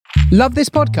Love this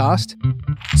podcast?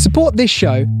 Support this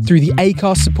show through the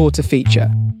Acast supporter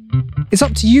feature. It's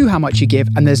up to you how much you give,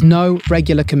 and there's no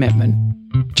regular commitment.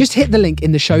 Just hit the link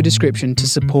in the show description to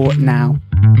support now.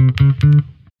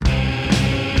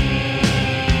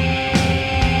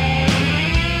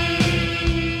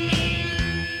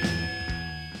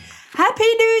 Happy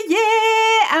New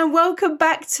Year and welcome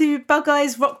back to Bug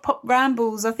Eyes Rock Pop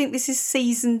Rambles. I think this is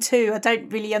season 2. I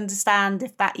don't really understand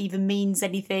if that even means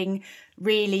anything,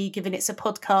 really, given it's a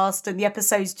podcast and the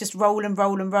episodes just roll and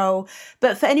roll and roll.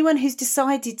 But for anyone who's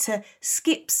decided to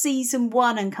skip season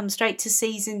 1 and come straight to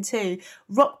season 2,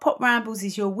 Rock Pop Rambles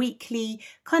is your weekly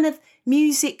kind of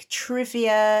music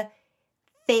trivia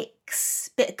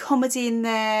fix, bit of comedy in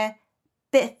there,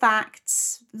 bit of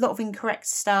facts, a lot of incorrect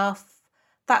stuff,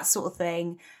 that sort of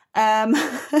thing. But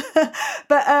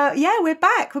we're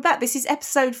back. This is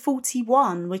episode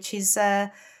 41, which is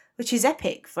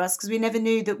epic for us because we never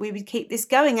knew that we would keep this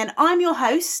going. And I'm your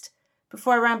host,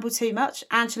 before I ramble too much,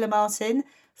 Angela Martin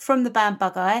from the band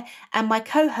Bug Eye, and my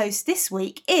co-host this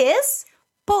week is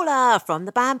Paula from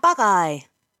the band Bug Eye.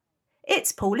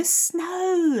 It's Paula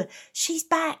Snow. She's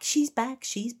back. She's back.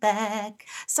 She's back.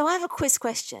 So I have a quiz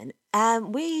question.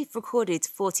 We've recorded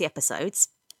 40 episodes.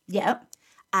 Yep.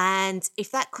 And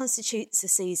if that constitutes a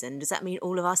season, does that mean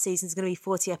all of our seasons are going to be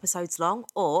 40 episodes long?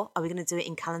 Or are we going to do it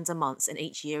in calendar months and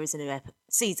each year is a new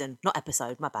season, not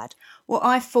episode, my bad. Well,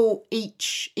 I thought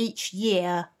each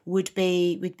year would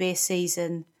be a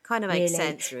season. Kind of makes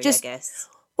sense, really, I guess.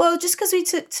 Well, just because we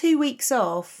took 2 weeks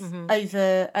off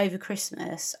over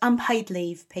Christmas. Unpaid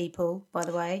leave, people, by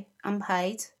the way.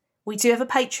 Unpaid. We do have a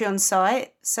Patreon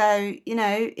site. So, you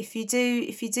know, if you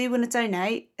do want to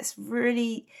donate, it's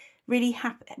really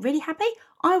happy.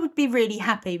 I would be really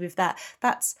happy with that.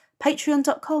 That's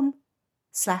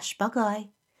patreon.com/bugeye.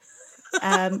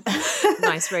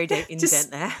 Nice radio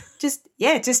indent there.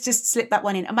 Just slip that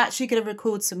one in. I'm actually going to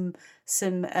record some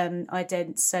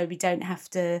idents so we don't have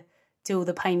to do all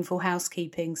the painful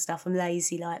housekeeping stuff. I'm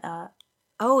lazy like that.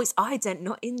 Oh, it's ident,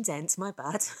 not indent. My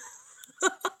bad.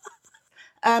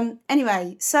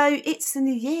 Anyway, so it's the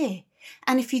new year.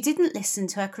 And if you didn't listen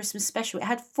to our Christmas special, it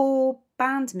had 4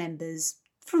 band members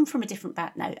from a different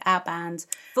band. No, our band.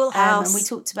 Full House. And we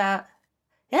talked about,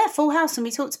 Full House. And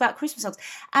we talked about Christmas songs.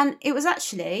 And it was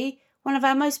actually one of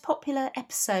our most popular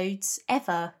episodes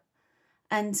ever.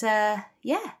 And I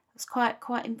was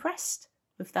quite impressed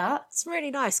with that. It's really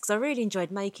nice because I really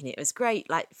enjoyed making it. It was great,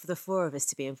 like, for the 4 of us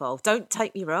to be involved. Don't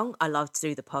take me wrong. I love to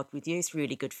do the pod with you. It's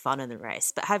really good fun and the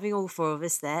rest. But having all 4 of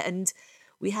us there, and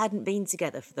we hadn't been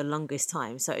together for the longest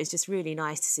time, so it's just really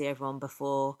nice to see everyone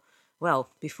before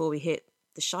we hit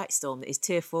the shite storm that is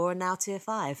Tier 4 and now Tier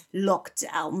 5.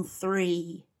 Lockdown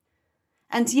 3.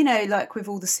 And, you know, like with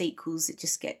all the sequels, it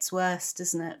just gets worse,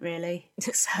 doesn't it, really?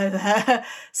 So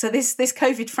this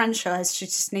COVID franchise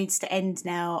just needs to end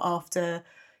now after,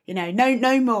 you know,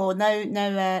 no more, no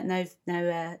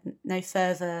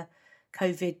further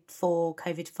COVID 4,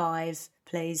 COVID 5,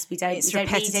 please. We don't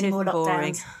need any more lockdowns.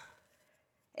 Boring.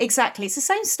 Exactly. It's the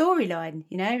same storyline,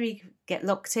 you know, we get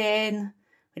locked in,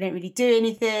 we don't really do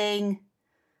anything,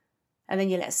 and then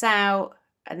you let us out,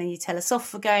 and then you tell us off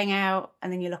for going out,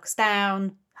 and then you lock us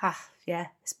down.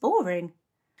 It's boring.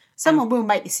 Someone will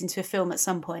make this into a film at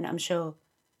some point, I'm sure.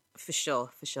 For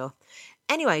sure.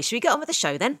 Anyway, should we get on with the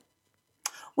show then?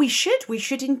 We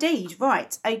should indeed.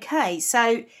 Right, okay.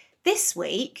 So this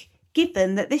week,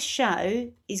 given that this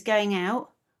show is going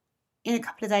out in a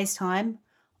couple of days' time,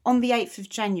 on the 8th of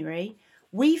January,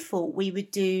 we thought we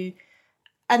would do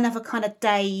another kind of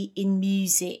day in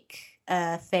music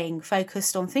thing,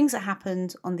 focused on things that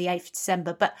happened on the 8th of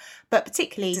December, but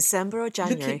particularly... December or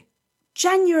January?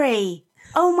 January!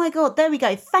 Oh my God, there we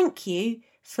go. Thank you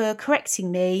for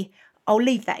correcting me. I'll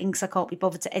leave that in because I can't be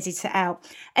bothered to edit it out.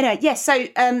 Anyway, so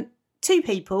 2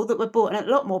 people that were born, and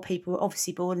a lot more people were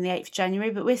obviously born on the 8th of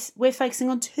January, but we're focusing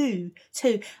on two.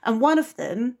 And one of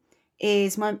them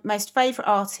is my most favourite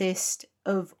artist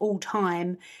of all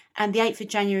time, and the 8th of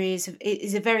January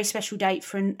is a very special date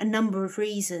for a number of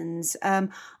reasons.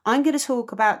 I'm going to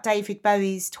talk about David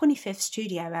Bowie's 25th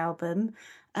studio album,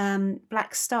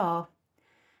 Black Star.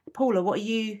 Paula, what are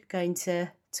you going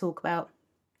to talk about?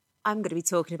 I'm going to be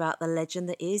talking about the legend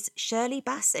that is Shirley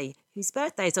Bassey, whose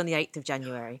birthday is on the 8th of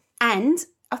January. And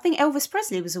I think Elvis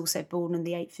Presley was also born on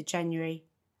the 8th of January.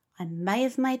 I may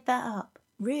have made that up.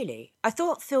 Really? I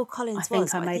thought Phil Collins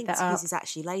was, but I think that his is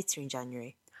actually later in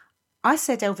January. I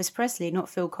said Elvis Presley, not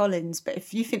Phil Collins, but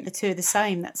if you think the two are the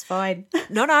same, that's fine.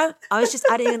 No, I was just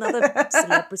adding another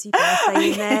celebrity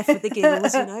birthday in there for the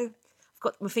gills, you know. I've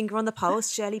got my finger on the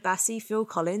pulse, Shirley Bassey, Phil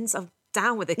Collins. I'm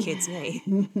down with the kids, me.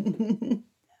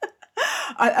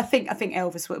 I think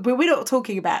Elvis. But we're not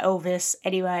talking about Elvis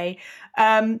anyway.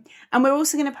 And we're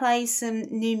also going to play some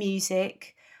new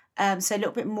music. So a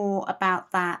little bit more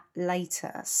about that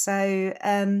later. So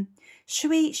should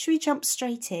we jump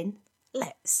straight in?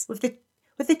 Let's. With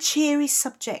the cheery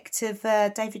subject of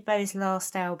David Bowie's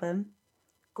last album.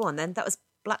 Go on then. That was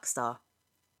Black Star.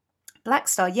 Black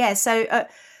Star, yeah. So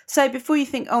before you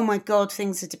think, oh my God,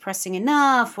 things are depressing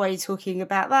enough, why are you talking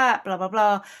about that, blah, blah,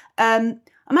 blah.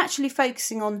 I'm actually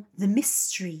focusing on the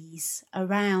mysteries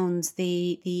around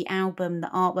the album, the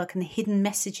artwork and the hidden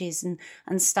messages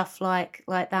and stuff like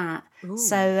that. Ooh.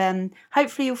 So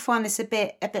hopefully you'll find this a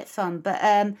bit fun. But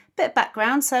bit of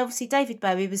background. So obviously David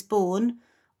Bowie was born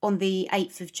on the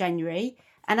 8th of January.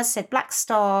 And as I said, Black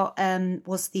Star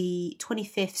was the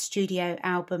 25th studio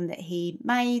album that he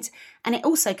made. And it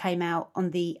also came out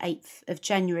on the 8th of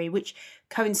January, which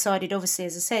coincided, obviously,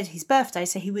 as I said, his birthday.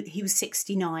 So he was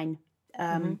 69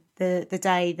 the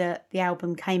day that the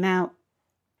album came out.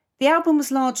 The album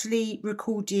was largely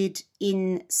recorded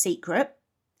in secret,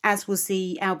 as was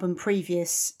the album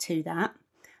previous to that.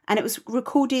 And it was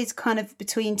recorded kind of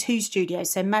between two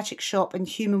studios, so Magic Shop and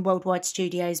Human Worldwide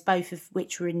Studios, both of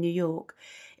which were in New York.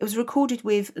 It was recorded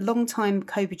with longtime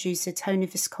co-producer Tony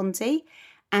Visconti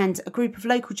and a group of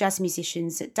local jazz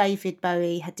musicians that David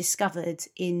Bowie had discovered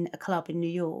in a club in New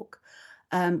York.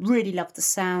 Really loved the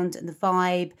sound and the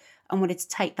vibe and wanted to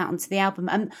take that onto the album.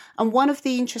 And one of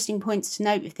the interesting points to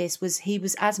note with this was he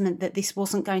was adamant that this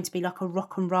wasn't going to be like a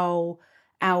rock and roll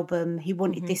album. He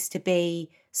wanted this to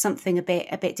be something a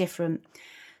bit different.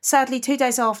 Sadly, 2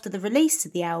 days after the release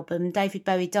of the album, David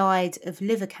Bowie died of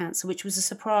liver cancer, which was a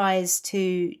surprise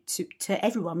to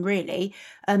everyone, really.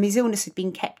 His illness had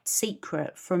been kept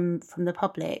secret from the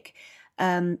public.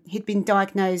 He'd been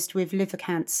diagnosed with liver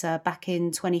cancer back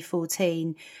in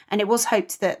 2014, and it was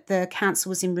hoped that the cancer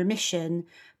was in remission,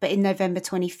 but in November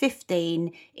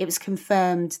 2015, it was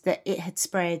confirmed that it had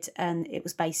spread and it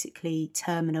was basically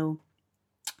terminal.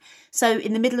 So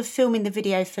in the middle of filming the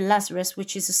video for Lazarus,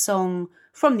 which is a song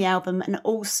from the album and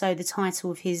also the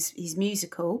title of his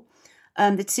musical,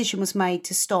 the decision was made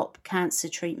to stop cancer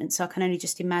treatment. So I can only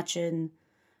just imagine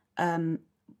having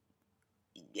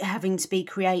to be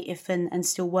creative and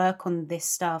still work on this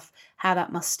stuff, how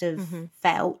that must have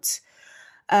felt.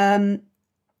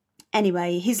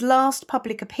 Anyway, his last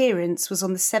public appearance was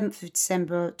on the 7th of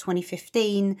December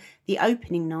 2015, the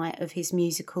opening night of his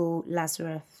musical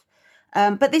Lazarus.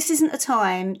 But this isn't a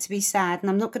time to be sad, and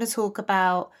I'm not going to talk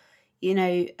about,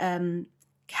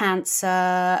 cancer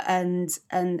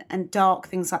and dark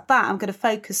things like that. I'm going to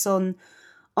focus on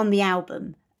the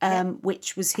album,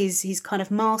 which was his kind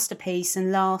of masterpiece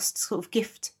and last sort of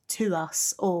gift to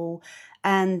us all.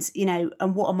 And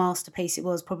what a masterpiece it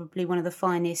was, probably one of the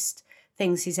finest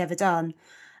things he's ever done.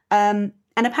 And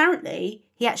apparently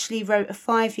he actually wrote a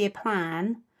 5-year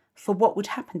plan for what would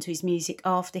happen to his music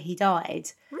after he died.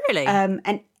 Really?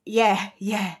 And yeah.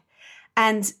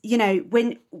 And,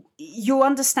 when you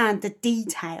understand the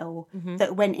detail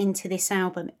that went into this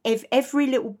album, every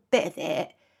little bit of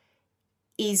it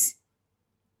is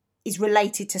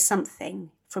related to something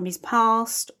from his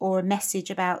past or a message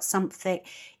about something.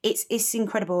 It's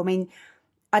incredible. I mean,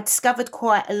 I discovered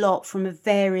quite a lot from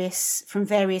various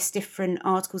different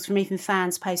articles, from even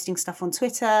fans posting stuff on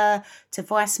Twitter, to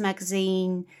Vice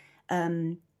magazine,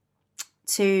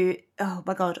 to, oh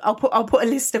my God, I'll put a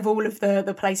list of all of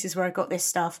the places where I got this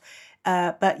stuff.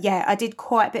 But yeah, I did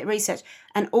quite a bit of research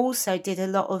and also did a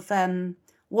lot of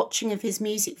watching of his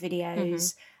music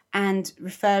videos and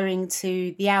referring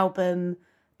to the album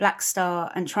Black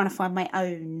Star and trying to find my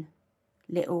own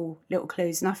little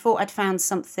clues. And I thought I'd found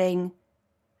something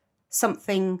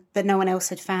that no one else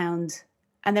had found.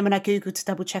 And then when I Googled to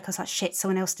double check, I was like, shit,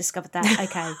 someone else discovered that.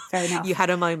 Okay, fair enough. You had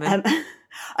a moment.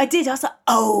 I did. I was like,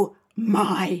 oh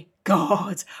my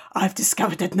God, I've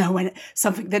discovered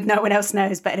something that no one else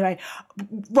knows. But anyway,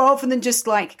 rather than just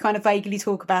like kind of vaguely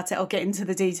talk about it, I'll get into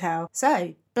the detail.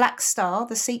 So, Black Star,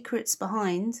 the secrets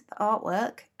behind the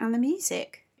artwork and the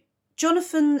music.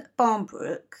 Jonathan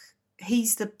Barnbrook,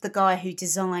 he's the guy who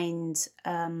designed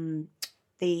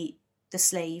the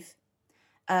sleeve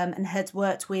and had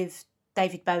worked with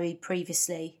David Bowie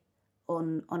previously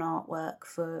on artwork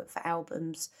for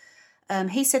albums.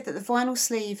 He said that the vinyl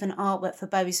sleeve and artwork for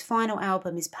Bowie's final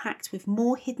album is packed with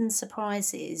more hidden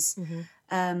surprises.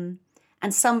 And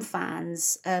some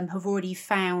fans have already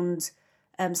found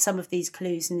some of these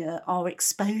clues and are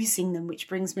exposing them, which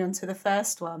brings me on to the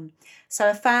first one. So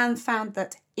a fan found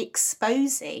that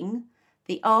exposing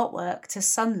the artwork to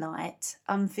sunlight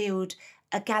unveiled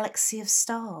a galaxy of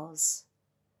stars.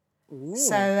 Ooh.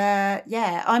 So,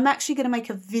 I'm actually going to make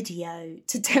a video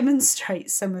to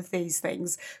demonstrate some of these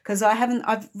things because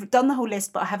I've done the whole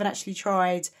list, but I haven't actually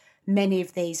tried many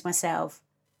of these myself.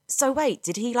 So wait,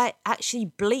 did he like actually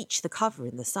bleach the cover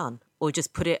in the sun or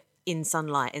just put it in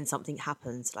sunlight and something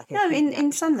happens? No,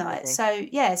 in sunlight. So,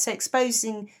 so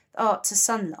exposing art to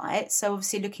sunlight. So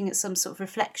obviously looking at some sort of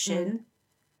reflection,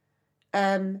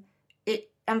 it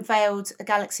unveiled a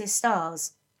galaxy of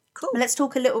stars. Cool. Let's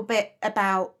talk a little bit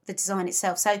about the design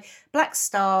itself. So Black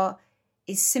Star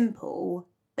is simple,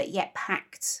 but yet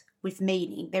packed with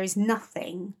meaning. There is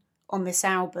nothing on this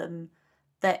album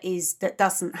that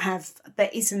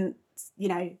isn't,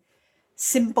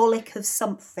 symbolic of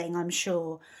something, I'm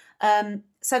sure.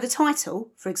 So the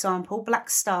title, for example, Black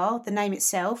Star, the name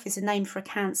itself is a name for a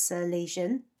cancer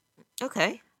lesion.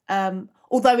 Okay.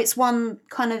 Although it's one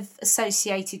kind of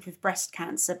associated with breast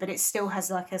cancer, but it still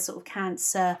has like a sort of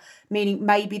cancer, meaning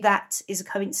maybe that is a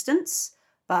coincidence.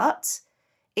 But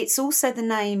it's also the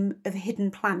name of a hidden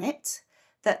planet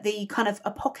that the kind of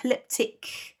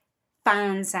apocalyptic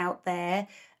fans out there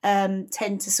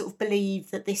tend to sort of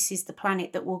believe that this is the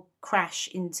planet that will crash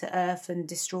into Earth and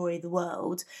destroy the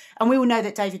world. And we all know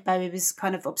that David Bowie was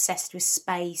kind of obsessed with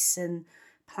space and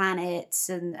planets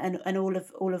and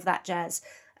all of that jazz.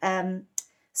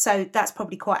 So that's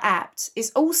probably quite apt. It's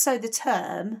also the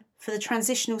term for the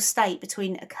transitional state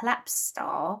between a collapsed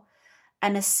star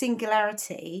and a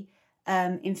singularity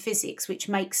in physics, which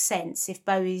makes sense if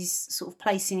Bowie's sort of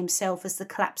placing himself as the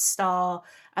collapsed star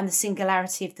and the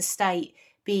singularity of the state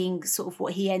being sort of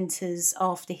what he enters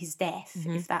after his death,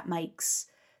 if that makes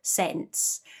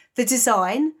sense. The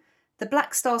design, the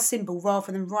black star symbol,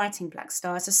 rather than writing black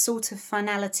star, is a sort of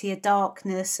finality, a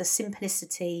darkness, a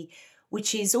simplicity,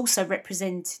 which is also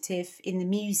representative in the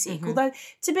music. Although,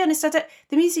 to be honest, the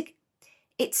music,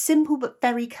 it's simple but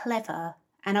very clever.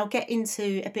 And I'll get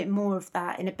into a bit more of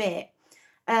that in a bit.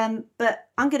 But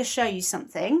I'm going to show you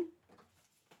something.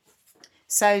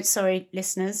 So, sorry,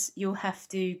 listeners, you'll have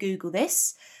to Google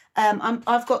this.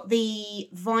 I've got the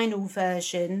vinyl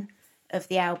version of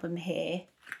the album here,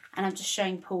 and I'm just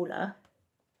showing Paula.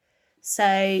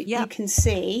 So you can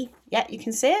see, you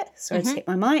can see it. Sorry to hit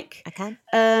my mic. I can.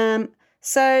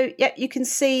 So, you can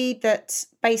see that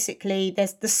basically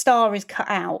the star is cut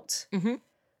out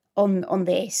on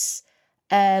this.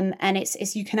 And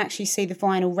it's you can actually see the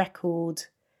vinyl record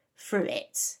through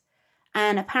it.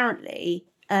 And apparently,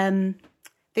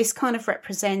 this kind of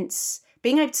represents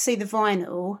being able to see the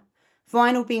vinyl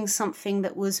being something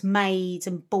that was made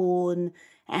and born.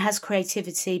 It has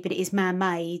creativity, but it is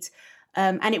man-made.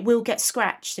 And it will get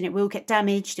scratched and it will get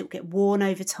damaged, it will get worn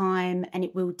over time and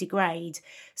it will degrade.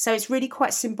 So it's really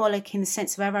quite symbolic in the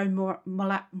sense of our own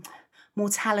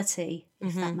mortality,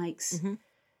 if that makes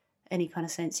any kind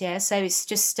of sense. Yeah, so it's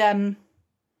just a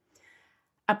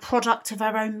product of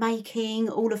our own making,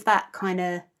 all of that kind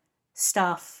of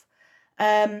stuff.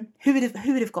 Who would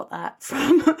have got that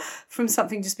from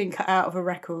something just being cut out of a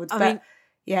record? I mean,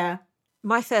 yeah.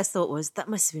 My first thought was that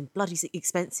must have been bloody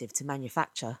expensive to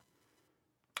manufacture.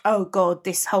 Oh God,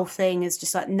 this whole thing is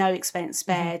just like no expense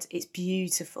spared. It's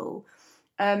beautiful.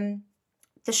 The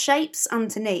shapes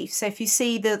underneath. So if you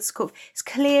see it's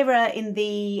clearer in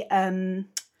the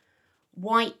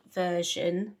white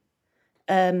version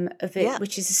of it,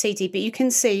 which is a CD, but you can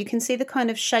see the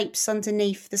kind of shapes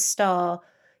underneath the star.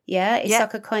 Yeah, it's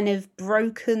like a kind of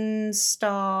broken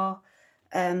star,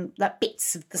 like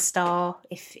bits of the star,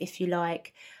 if you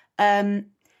like, and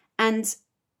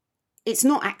it's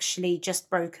not actually just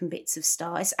broken bits of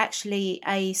star. It's actually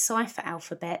a cipher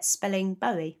alphabet spelling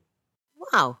Bowie.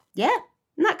 Wow. Yeah,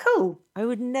 isn't that cool? I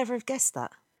would never have guessed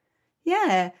that.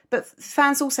 Yeah, but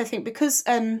fans also think because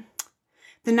the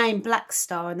name Black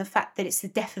Star and the fact that it's the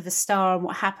death of a star and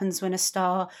what happens when a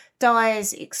star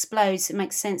dies, explodes, it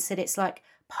makes sense that it's like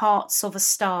parts of a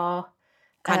star.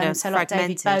 Kind of so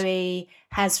fragmented. Like David Bowie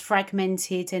has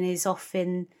fragmented and is off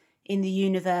in the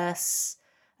universe,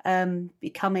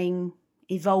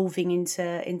 evolving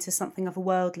into something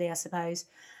otherworldly, I suppose.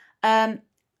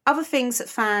 Other things that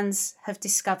fans have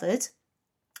discovered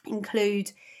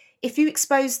include if you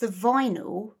expose the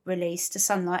vinyl release to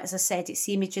sunlight, as I said, it's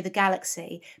the image of the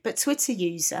galaxy. But Twitter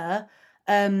user,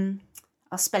 I'll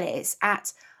spell it, it's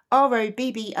at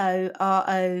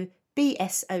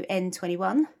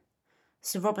ROBBOROBSON21,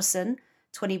 so Robertson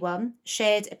 21,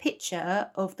 shared a picture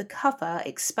of the cover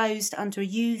exposed under a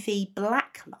UV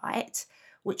black light,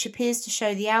 which appears to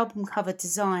show the album cover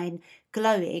design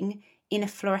glowing in a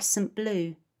fluorescent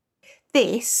blue.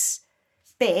 This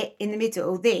bit in the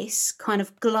middle, this kind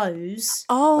of glows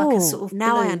like a sort of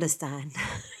now blue. I understand.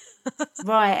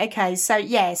 Right, okay. So,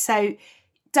 so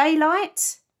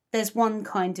daylight there's one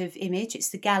kind of image, it's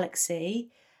the galaxy.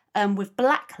 With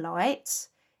black light,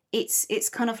 it's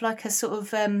kind of like a sort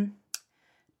of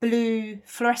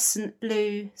fluorescent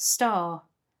blue star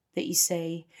that you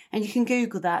see. And you can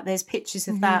Google that. There's pictures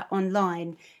of that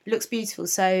online. It looks beautiful.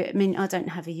 So, I mean, I don't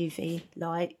have a UV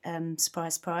light,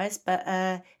 surprise, surprise, but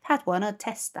had one, I'd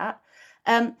test that.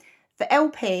 The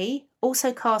LP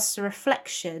also casts a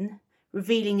reflection,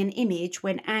 revealing an image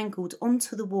when angled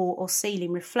onto the wall or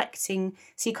ceiling, reflecting.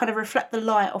 So you kind of reflect the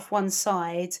light off one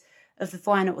side of the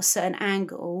vinyl at a certain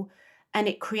angle, and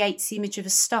it creates the image of a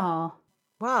star.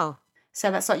 Wow. So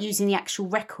that's like using the actual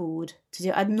record to do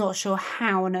it. I'm not sure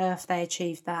how on earth they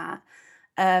achieved that.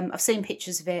 I've seen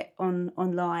pictures of it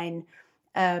online.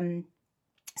 So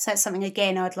it's something,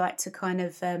 again, I'd like to kind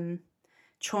of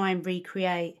try and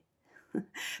recreate.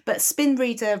 But spin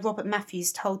reader Robert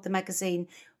Matthews told the magazine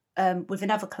with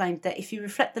another claim that if you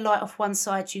reflect the light off one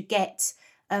side, you get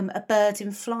a bird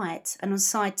in flight. And on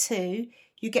side 2,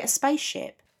 you get a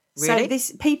spaceship. Really? So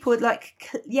this people would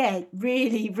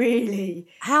really, really.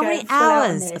 How many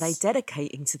hours are they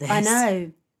dedicating to this? I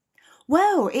know.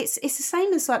 Well, it's the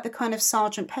same as like the kind of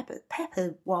Sergeant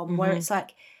Pepper one, where it's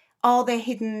like, are there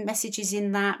hidden messages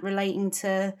in that relating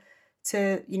to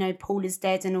Paul is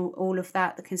dead and all of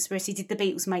that, the conspiracy? Did the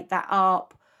Beatles make that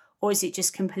up, or is it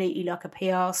just completely like a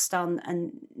PR stunt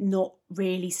and not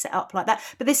really set up like that?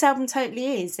 But this album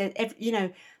totally is.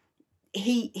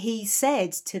 He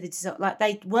said to the design, like,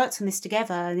 they worked on this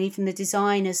together, and even the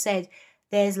designer said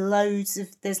there's loads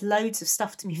of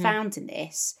stuff to be found in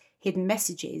this, hidden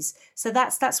messages. So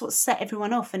that's what set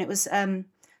everyone off, and it was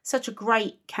such a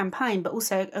great campaign, but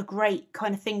also a great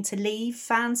kind of thing to leave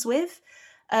fans with.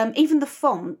 Even the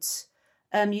font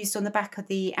used on the back of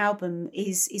the album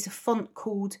is a font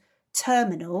called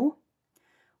Terminal,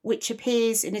 which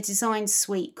appears in a design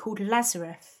suite called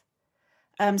Lazarus.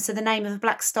 So the name of a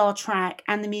Black Star track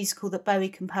and the musical that Bowie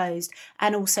composed,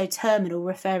 and also Terminal,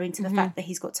 referring to the fact that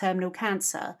he's got terminal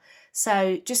cancer.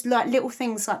 So just like little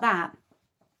things like that.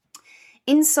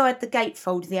 Inside the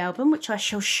gatefold of the album, which I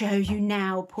shall show you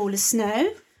now, Paula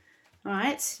Snow. All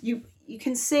right, you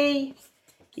can see,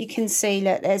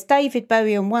 look, there's David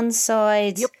Bowie on one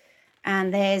side,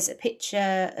 and there's a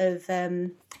picture of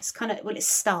it's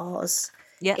stars.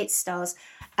 Yeah, it's stars,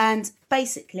 and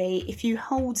basically, if you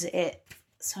hold it.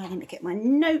 Sorry, let me get my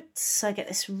notes so I get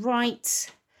this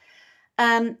right.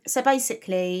 So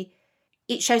basically,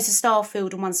 it shows a star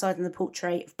field on one side and the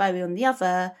portrait of Bowie on the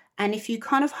other. And if you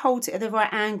kind of hold it at the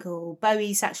right angle,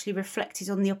 Bowie's actually reflected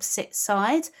on the opposite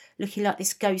side, looking like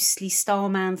this ghostly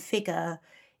starman figure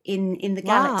in the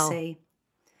galaxy.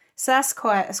 So that's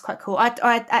quite cool.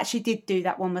 I actually did do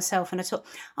that one myself, and I thought,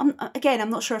 I'm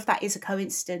not sure if that is a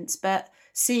coincidence, but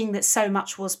seeing that so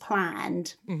much was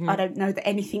planned, I don't know that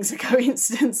anything's a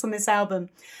coincidence on this album.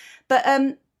 But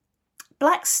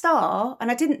Black Star, and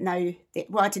I didn't know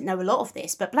a lot of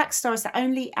this, but Black Star is the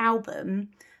only album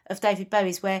of David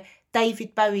Bowie's where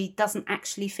David Bowie doesn't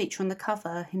actually feature on the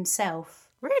cover himself.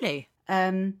 Really?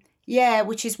 Yeah,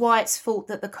 which is why it's thought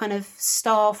that the kind of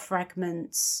star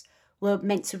fragments were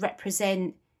meant to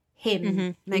represent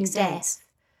him in death.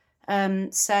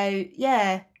 So,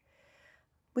 yeah,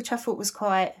 which I thought was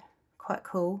quite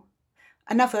cool.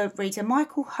 Another reader,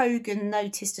 Michael Hogan,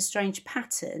 noticed a strange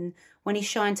pattern when he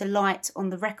shined a light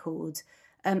on the record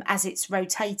as it's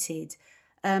rotated.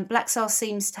 Black Star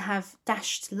seems to have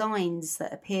dashed lines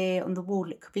that appear on the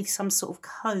wall. It could be some sort of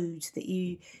code that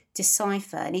you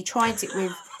decipher, and he tried it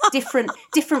with different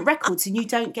records, and you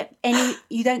don't get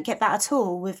that at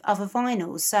all with other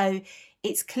vinyls. So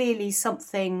it's clearly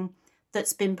something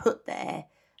that's been put there.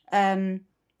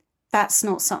 That's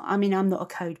not something. I mean, I'm not a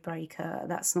code breaker.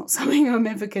 That's not something I'm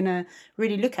ever gonna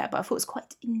really look at. But I thought it was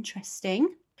quite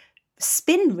interesting.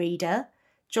 Spin reader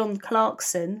John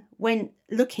Clarkson went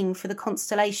looking for the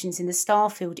constellations in the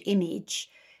starfield image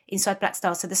inside Black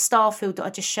Star. So the starfield that I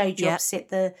just showed you opposite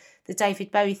the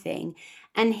David Bowie thing.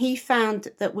 And he found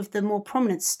that with the more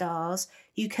prominent stars,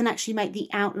 you can actually make the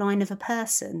outline of a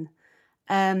person.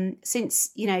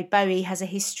 Since, Bowie has a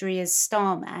history as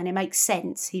Starman, it makes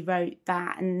sense he wrote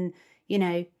that, and,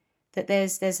 that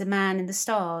there's a man in the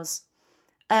stars.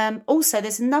 Also,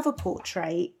 there's another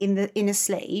portrait in the inner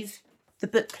sleeve, the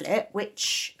booklet,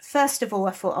 which first of all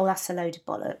I thought, that's a load of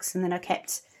bollocks, and then I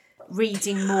kept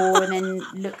reading more and then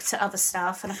looked at other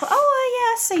stuff, and I thought,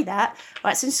 I see that.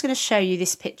 Right, so I'm just going to show you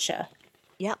this picture.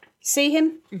 Yep. See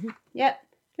him? Mm-hmm. Yep.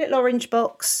 Little orange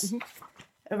box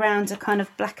around a kind of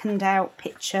blackened out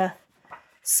picture,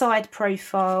 side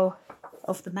profile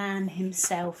of the man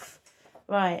himself.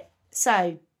 Right,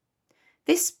 so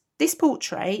this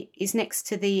portrait is next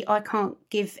to the I Can't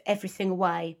Give Everything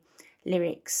Away.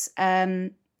 lyrics,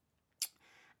 and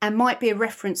might be a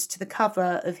reference to the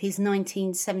cover of his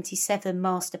 1977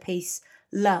 masterpiece,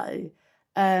 Low.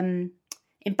 In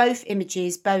both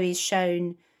images, Bowie is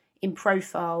shown in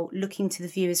profile, looking to the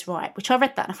viewer's right, which I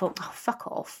read that and I thought, oh, fuck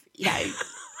off, you know.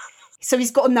 So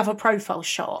he's got another profile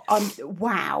shot.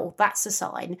 Wow, that's a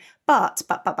sign. But,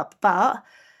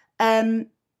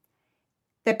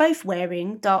 they're both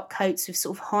wearing dark coats with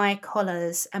sort of high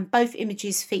collars, and both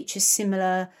images feature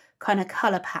similar kind of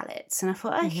colour palettes. And I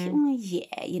thought,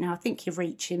 yeah, you know, I think you're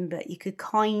reaching, but you could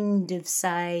kind of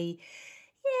say,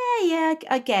 yeah,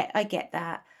 I get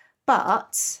that.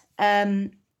 But,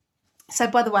 so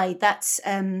by the way, that's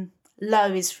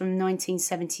Low is from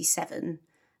 1977.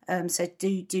 So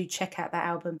do check out that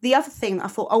album. The other thing that I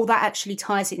thought, that actually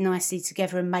ties it nicely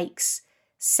together and makes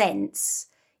sense,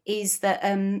 is that,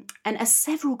 and as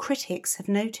several critics have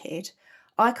noted,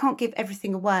 I Can't Give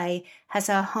Everything Away has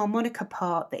a harmonica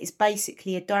part that is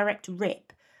basically a direct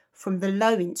rip from the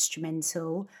Low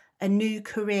instrumental, A New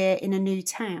Career in a New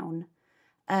Town.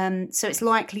 So it's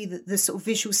likely that the sort of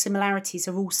visual similarities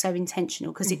are also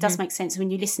intentional, because it does make sense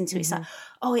when you listen to it. It's like,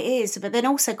 oh, it is, but then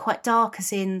also quite dark,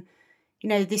 as in, you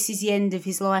know, this is the end of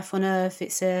his life on Earth.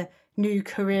 It's a new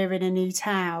career in a new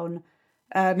town,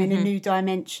 in a new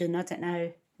dimension. I don't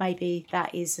know. Maybe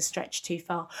that is a stretch too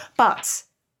far, but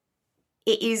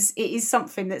it is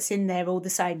something that's in there all the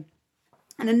same.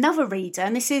 And another reader,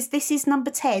 and this is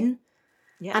number 10,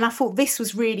 and I thought this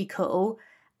was really cool,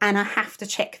 and I have to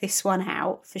check this one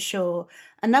out for sure.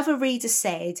 Another reader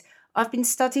said, I've been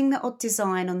studying the odd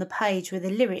design on the page where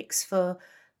the lyrics for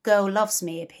Girl Loves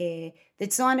Me appear. The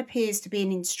design appears to be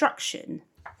an instruction.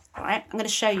 All right, I'm going to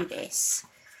show you this.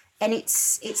 And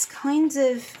it's kind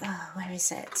of, where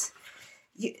is it?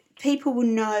 People will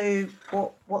know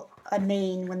what I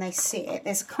mean when they see it.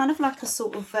 There's kind of like a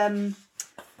sort of,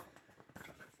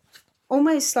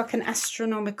 almost like an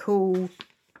astronomical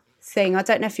thing. I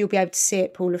don't know if you'll be able to see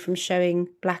it, Paula, from showing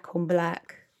black on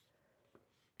black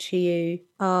to you.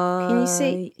 Can you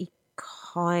see?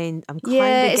 I'm kind of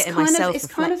getting myself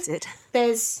reflected.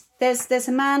 There's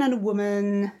a man and a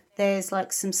woman. There's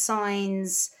like some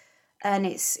signs, and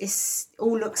it's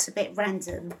all looks a bit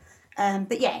random.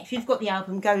 But yeah, if you've got the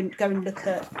album, go and look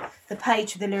at the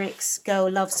page with the lyrics "Girl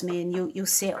Loves Me," and you'll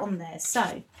see it on there.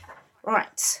 So,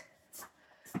 right,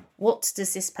 what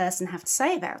does this person have to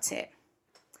say about it?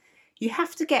 You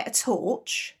have to get a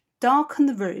torch, darken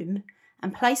the room,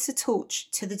 and place a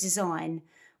torch to the design,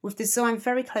 with the design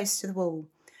very close to the wall.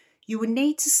 You will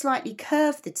need to slightly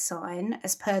curve the design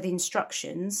as per the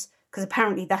instructions, because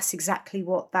apparently that's exactly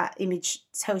what that image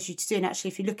tells you to do. And actually,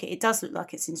 if you look at it, it does look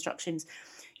like it's instructions.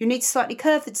 You need to slightly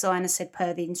curve the design as said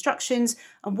per the instructions,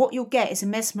 and what you'll get is a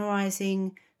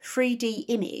mesmerising 3D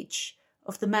image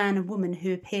of the man and woman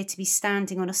who appear to be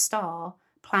standing on a star,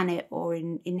 planet, or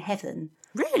in heaven.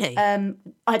 Really?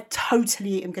 I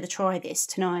totally am going to try this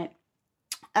tonight.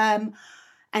 And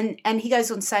he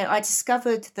goes on to say, I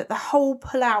discovered that the whole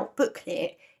pull-out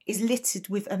booklet is littered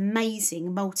with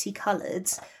amazing multicoloured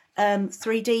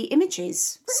 3D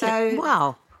images. Really? So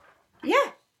wow.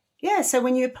 Yeah. So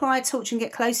when you apply a torch and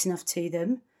get close enough to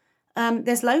them,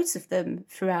 there's loads of them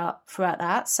throughout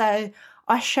that. So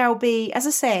I shall be, as I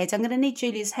said, I'm going to need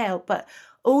Julia's help, but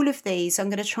all of these I'm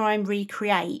going to try and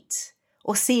recreate,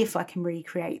 or see if I can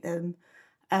recreate them,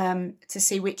 to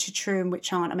see which are true and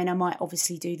which aren't. I mean, I might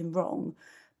obviously do them wrong.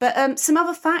 But some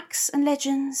other facts and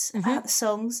legends about the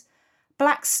songs.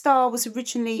 Black Star was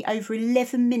originally over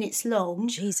 11 minutes long.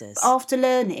 Jesus. But after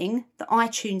learning that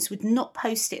iTunes would not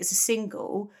post it as a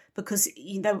single, because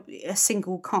a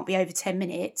single can't be over 10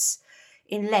 minutes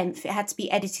in length, it had to be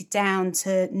edited down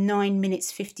to 9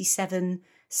 minutes 57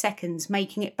 seconds,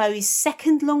 making it Bowie's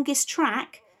second longest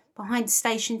track behind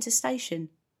Station to Station.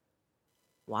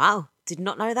 Wow, did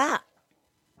not know that.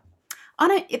 I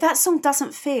know that song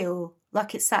doesn't feel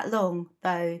like it's that long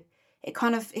though.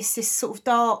 It's this sort of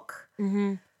dark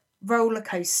roller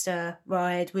coaster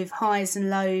ride with highs and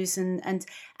lows, and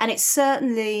it's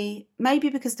certainly, maybe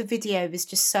because the video was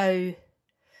just so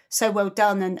well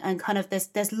done, and kind of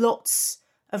there's lots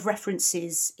of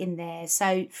references in there.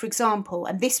 So for example,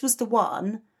 and this was the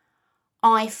one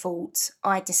I thought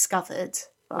I discovered.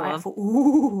 Right? I thought,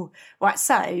 ooh, right.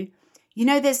 So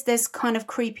there's kind of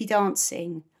creepy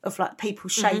dancing of like people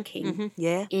shaking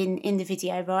in the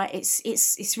video, right?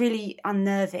 It's really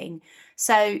unnerving.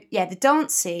 So yeah, the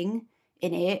dancing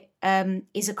in it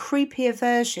is a creepier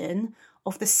version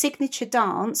of the signature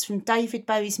dance from David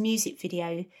Bowie's music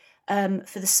video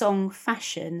for the song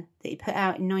Fashion that he put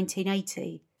out in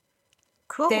 1980.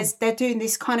 Cool. They're doing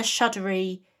this kind of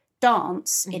shuddery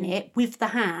dance in it with the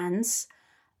hands.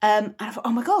 And I thought,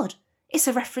 oh my God, it's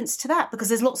a reference to that, because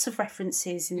there's lots of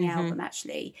references in the album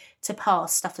actually to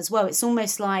past stuff as well. It's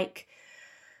almost like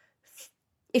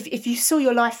if you saw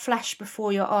your life flash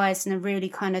before your eyes in a really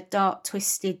kind of dark,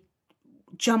 twisted,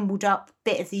 jumbled up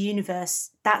bit of the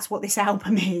universe, that's what this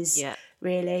album is,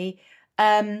 really.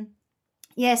 So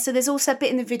there's also a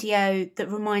bit in the video that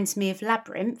reminds me of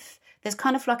Labyrinth. There's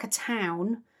kind of like a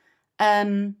town,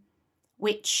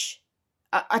 which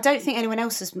I don't think anyone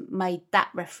else has made that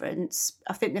reference.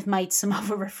 I think they've made some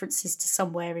other references to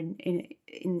somewhere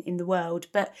in the world,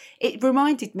 but it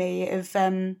reminded me of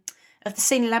the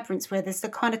scene in Labyrinth where there's the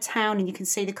kind of town and you can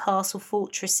see the castle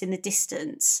fortress in the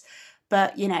distance,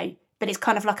 but it's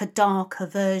kind of like a darker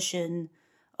version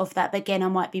of that. But again, I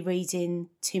might be reading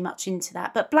too much into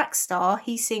that. But Black Star,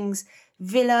 he sings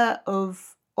Villa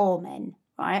of Ormen,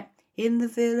 right? In the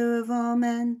Villa of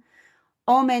Ormen.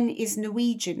 Ormen is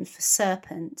Norwegian for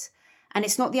serpent, and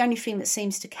it's not the only thing that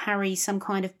seems to carry some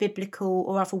kind of biblical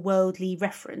or otherworldly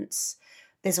reference.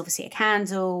 There's obviously a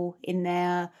candle in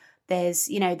there. There's,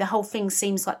 the whole thing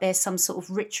seems like there's some sort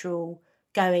of ritual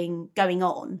going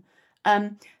on.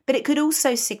 But it could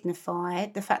also signify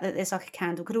the fact that there's like a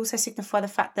candle, could also signify the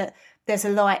fact that there's a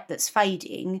light that's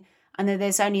fading and that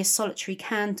there's only a solitary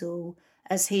candle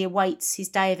as he awaits his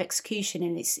day of execution,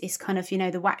 and it's kind of,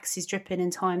 the wax is dripping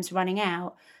and time's running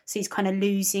out. So he's kind of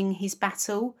losing his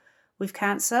battle with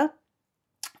cancer.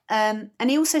 And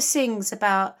he also sings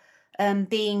about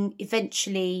being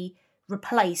eventually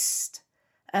replaced,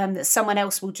 that someone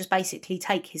else will just basically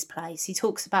take his place. He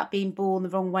talks about being born the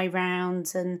wrong way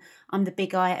round and I'm the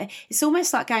big eye. It's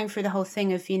almost like going through the whole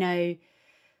thing of,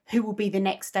 who will be the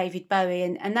next David Bowie,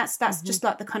 and that's just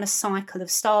like the kind of cycle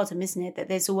of stardom, isn't it? That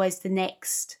there's always the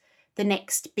next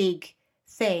big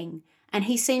thing, and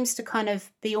he seems to kind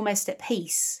of be almost at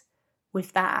peace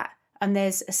with that, and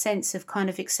there's a sense of kind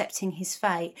of accepting his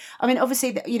fate. I mean,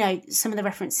 obviously, some of the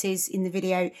references in the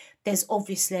video, there's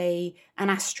obviously an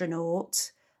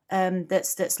astronaut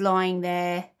that's lying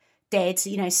there dead,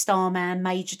 Starman,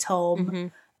 Major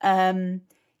Tom,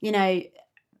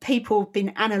 people have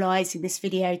been analysing this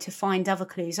video to find other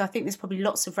clues. I think there's probably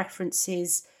lots of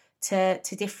references to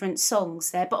different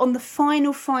songs there. But on the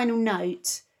final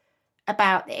note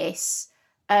about this,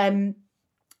 the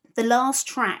last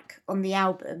track on the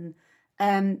album,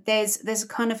 there's a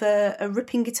kind of a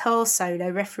ripping guitar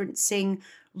solo referencing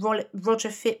Roger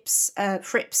Fripp's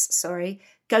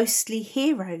Ghostly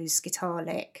Heroes guitar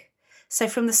lick. So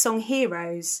from the song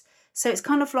Heroes. So it's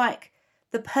kind of like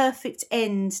the perfect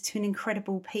end to an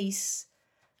incredible piece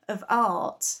of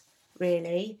art,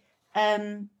 really,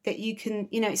 that you can,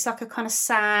 it's like a kind of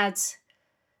sad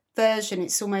version.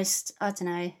 It's almost, I don't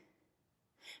know,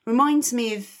 reminds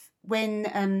me of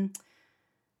when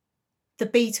the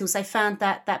Beatles, they found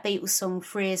that Beatles song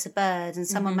Free as a Bird, and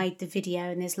someone made the video,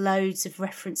 and there's loads of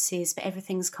references, but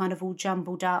everything's kind of all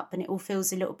jumbled up and it all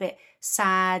feels a little bit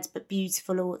sad but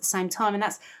beautiful all at the same time. And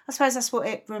I suppose that's what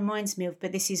it reminds me of,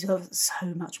 but this is so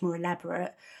much more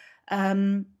elaborate.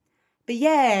 But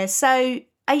yeah, so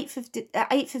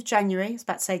 8th of January, I was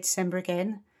about to say December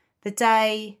again, the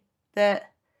day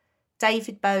that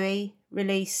David Bowie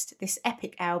released this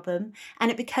epic album, and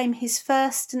it became his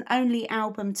first and only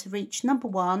album to reach number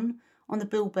 1 on the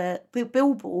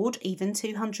Billboard even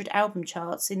 200 album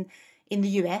charts in the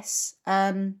US.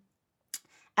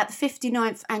 At the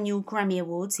 59th Annual Grammy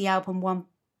Awards, the album won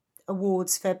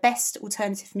awards for Best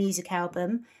Alternative Music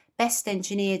Album, Best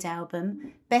Engineered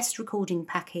Album, Best Recording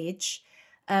Package,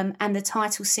 and the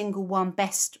title single won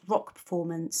Best Rock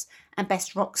Performance and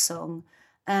Best Rock Song.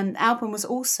 The album was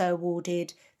also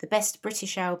awarded the Best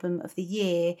British Album of the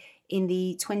Year in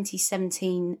the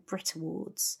 2017 Brit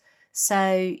Awards.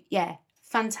 So, yeah,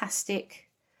 fantastic,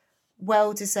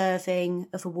 well-deserving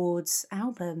of awards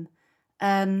album.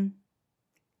 An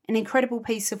incredible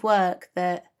piece of work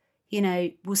that,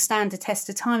 will stand the test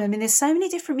of time. I mean, there's so many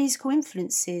different musical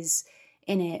influences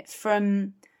in it,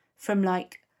 from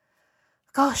like,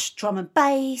 drum and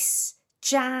bass,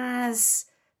 jazz.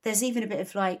 There's even a bit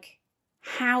of like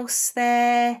house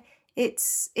there.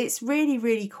 It's really,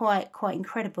 really quite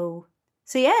incredible.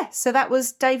 So yeah, so that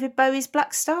was David Bowie's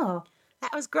Black Star.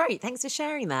 That was great. Thanks for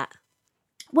sharing that.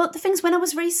 Well, the things, when I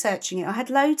was researching it, I had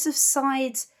loads of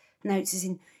side notes, as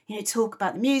in, talk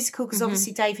about the musical, because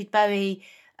obviously David Bowie,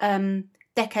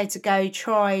 decades ago,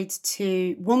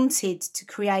 wanted to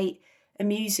create a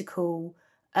musical,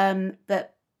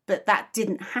 but that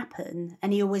didn't happen,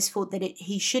 and he always thought that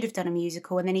he should have done a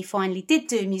musical, and then he finally did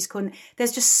do a musical. And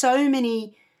there's just so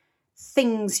many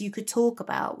things you could talk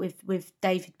about with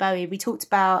David Bowie. We talked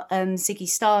about Ziggy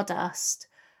Stardust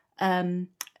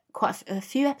quite a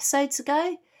few episodes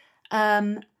ago,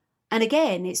 And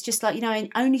again, it's just like, I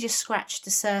only just scratched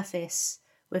the surface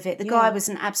with it. The guy was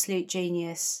an absolute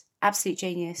genius.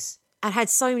 And had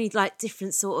so many like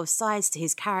different sort of sides to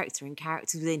his character and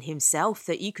characters within himself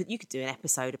that you could do an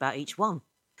episode about each one.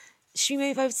 Should we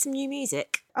move over to some new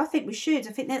music? I think we should.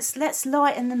 I think let's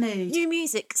lighten the mood. New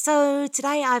music. So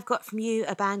today I've got from you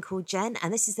a band called Jen,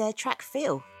 and this is their track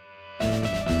Feel.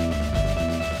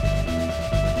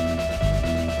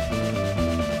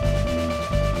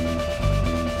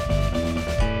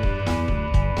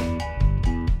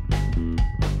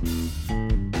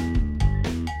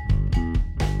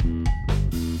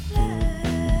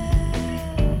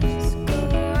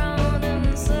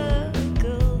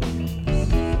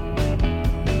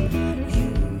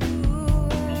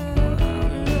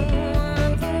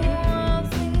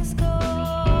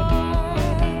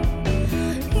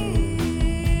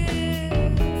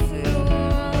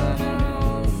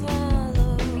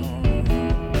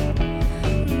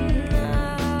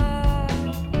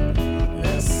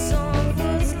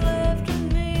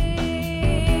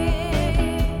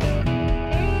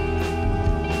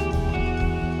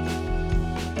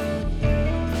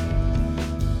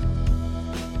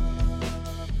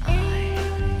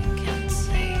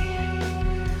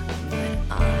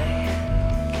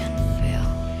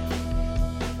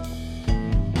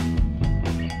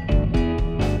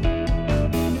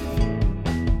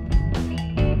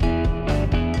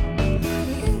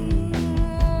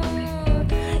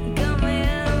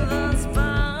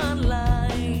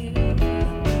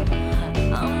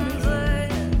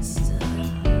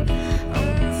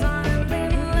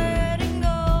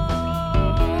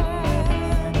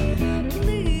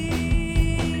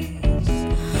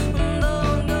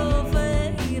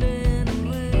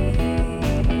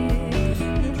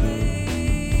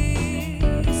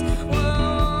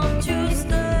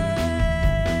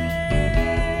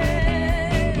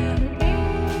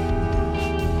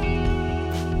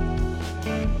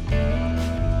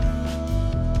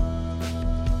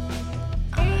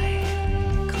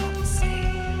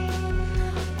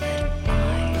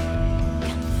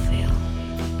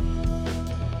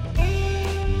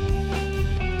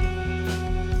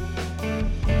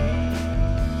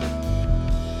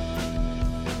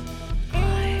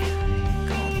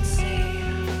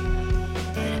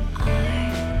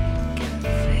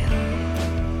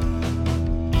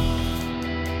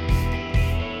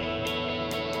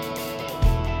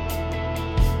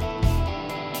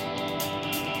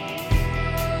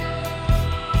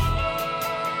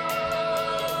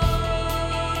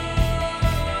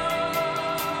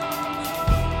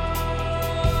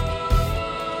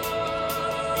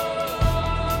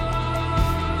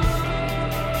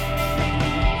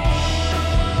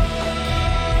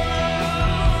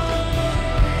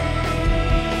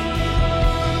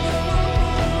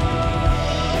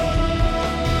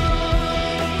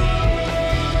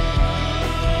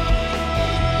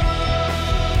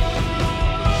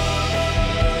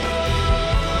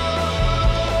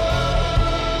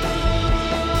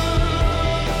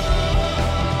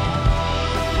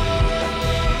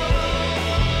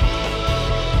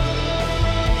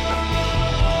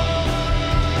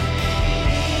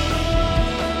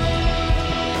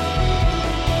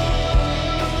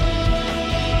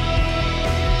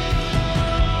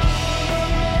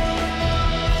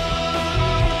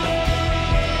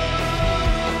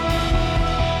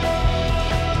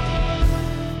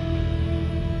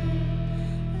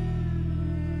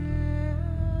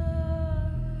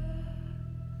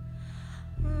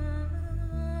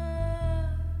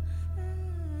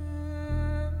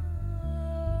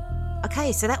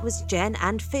 Okay, so that was Jen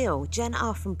and Phil. Jen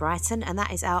are from Brighton, and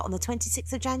that is out on the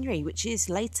 26th of January, which is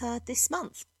later this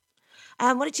month.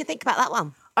 What did you think about that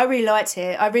one? I really liked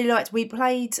it. We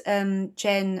played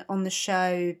Jen on the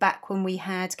show back when we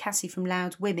had Cassie from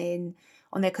Loud Women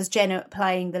on there, because Jen are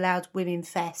playing the Loud Women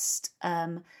Fest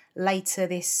later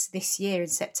this year in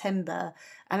September,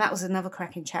 and that was another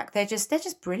cracking track. They're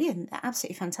just brilliant. They're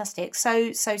absolutely fantastic.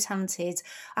 So talented.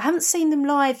 I haven't seen them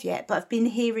live yet, but I've been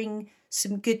hearing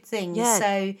some good things. Yeah.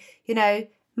 So,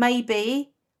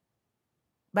 maybe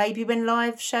when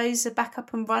live shows are back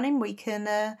up and running, we can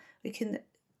go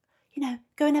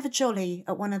and have a jolly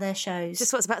at one of their shows.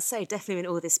 Just what I was about to say, definitely when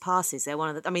all this passes, they're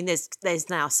one of the... I mean, there's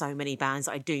now so many bands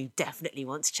that I do definitely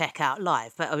want to check out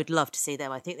live, but I would love to see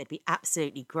them. I think they'd be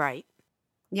absolutely great.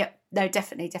 Yep, no,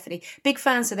 definitely. Big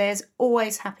fans of theirs,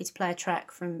 always happy to play a track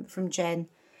from Jen.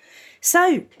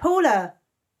 So, Paula,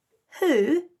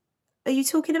 who are you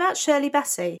talking about? Shirley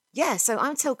Bassey? Yeah, so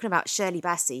I'm talking about Shirley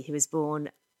Bassey, who was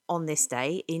born on this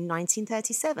day in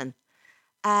 1937.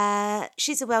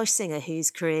 She's a Welsh singer whose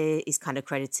career is kind of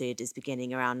credited as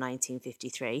beginning around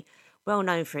 1953 Well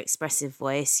known for expressive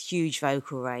voice, huge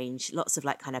vocal range, lots of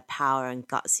like kind of power and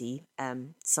gutsy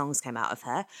songs came out of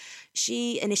her.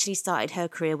 She initially started her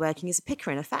career working as a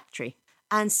picker in a factory.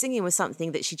 And singing was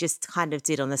something that she just kind of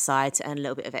did on the side to earn a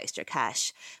little bit of extra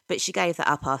cash. But she gave that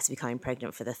up after becoming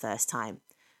pregnant for the first time.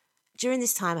 During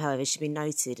this time, however, she'd been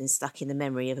noted and stuck in the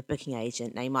memory of a booking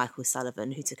agent named Michael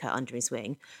Sullivan, who took her under his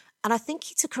wing. And I think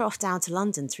he took her off down to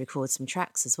London to record some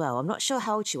tracks as well. I'm not sure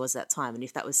how old she was at that time and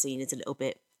if that was seen as a little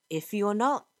bit iffy or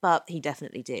not, but he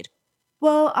definitely did.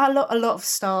 Well, a lot of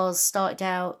stars started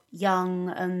out young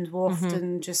and were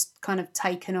often just kind of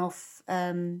taken off.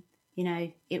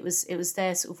 It was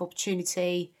their sort of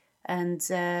opportunity, and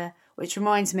which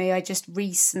reminds me, I just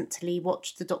recently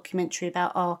watched the documentary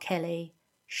about R. Kelly.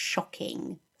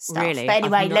 Shocking stuff. Really? But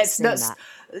anyway, let's that.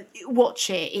 watch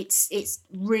it. It's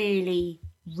really,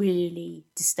 really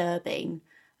disturbing.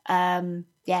 Watch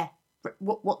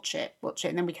it,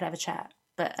 and then we can have a chat.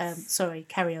 But sorry,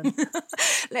 carry on.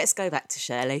 Let's go back to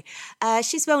Shirley.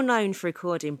 She's well known for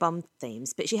recording Bond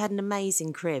themes, but she had an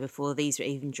amazing career before these were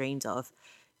even dreamed of.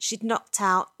 She'd knocked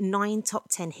out 9 top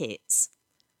 10 hits,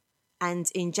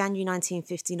 and in January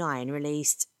 1959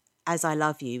 released As I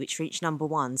Love You, which reached number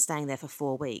 1, staying there for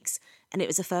 4 weeks. And it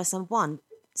was the first number 1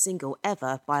 single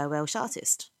ever by a Welsh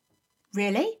artist.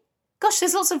 Really? Gosh,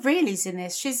 there's lots of reallys in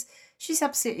this. She's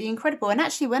absolutely incredible. And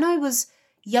actually, when I was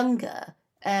younger,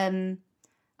 I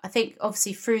think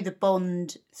obviously through the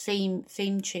Bond theme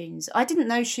tunes, I didn't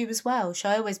know she was Welsh.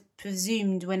 I always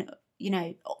presumed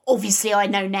obviously I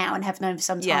know now and have known for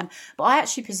some time, but I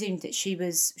actually presumed that she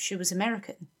was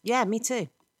American. Yeah, me too.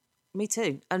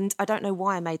 And I don't know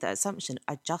why I made that assumption.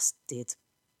 I just did.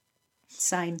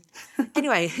 Same.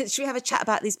 Anyway, should we have a chat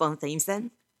about these Bond themes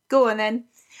then? Go on then.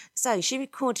 So she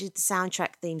recorded the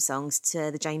soundtrack theme songs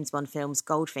to the James Bond films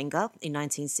Goldfinger in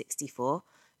 1964.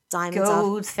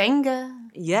 Goldfinger.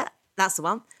 Yeah, that's the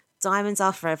one. Diamonds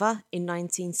Are Forever in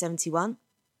 1971.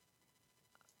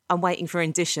 I'm waiting for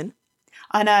rendition.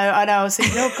 I know. I was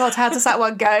thinking, oh God, how does that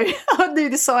one go? I knew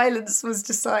the silence was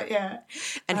just like, yeah.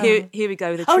 And here we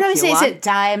go with the is it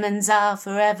Diamonds Are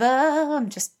Forever? I'm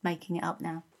just making it up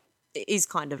now. It is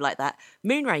kind of like that.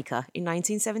 Moonraker in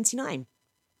 1979.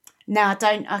 No,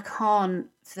 I can't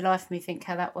for the life of me think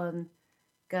how that one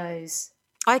goes.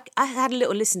 I had a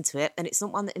little listen to it, and it's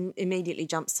not one that immediately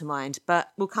jumps to mind,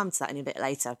 but we'll come to that in a bit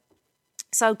later.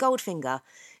 So Goldfinger,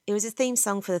 it was a theme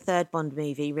song for the third Bond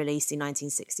movie released in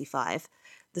 1965.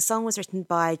 The song was written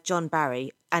by John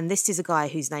Barry, and this is a guy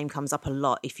whose name comes up a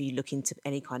lot if you look into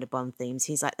any kind of Bond themes.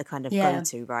 He's like the kind of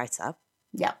go-to writer.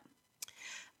 Yeah.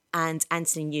 And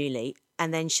Anthony Newley,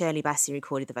 and then Shirley Bassey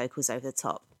recorded the vocals over the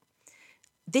top.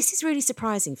 This is really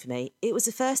surprising for me. It was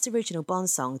the first original Bond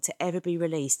song to ever be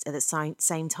released at the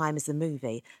same time as the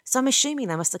movie, so I'm assuming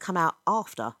they must have come out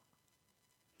after.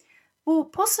 Well,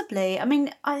 possibly. I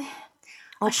mean, I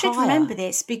should remember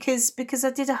this because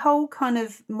I did a whole kind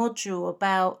of module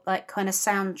about like kind of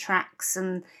soundtracks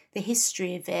and the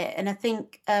history of it, and I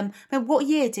think what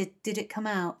year did it come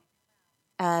out?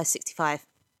 65.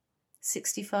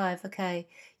 65. Okay,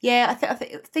 yeah. I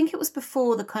think it was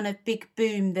before the kind of big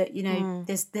boom that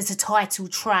there's a title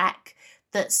track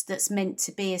that's meant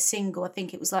to be a single. I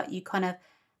think it was like you kind of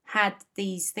had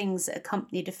these things that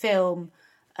accompanied a film.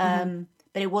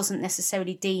 But it wasn't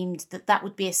necessarily deemed that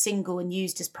would be a single and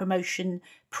used as promotion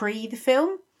pre the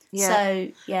film. Yeah.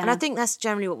 So, yeah. And I think that's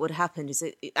generally what would have happened is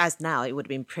as now it would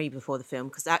have been before the film,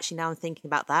 because actually now I'm thinking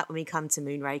about that, when we come to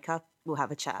Moonraker, we'll have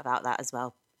a chat about that as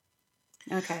well.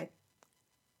 Okay.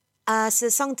 So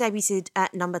the song debuted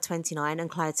at number 29 and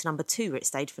climbed to number 2 where it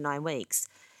stayed for 9 weeks.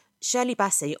 Shirley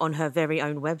Bassey, on her very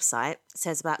own website,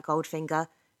 says about Goldfinger,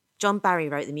 John Barry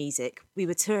wrote the music. We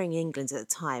were touring England at the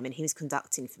time and he was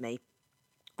conducting for me.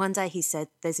 One day he said,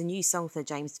 there's a new song for the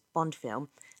James Bond film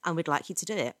and we'd like you to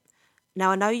do it.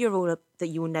 Now, I know you're all that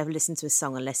you will never listen to a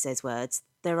song unless there's words.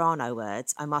 There are no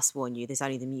words. I must warn you, there's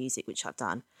only the music, which I've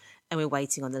done. And we're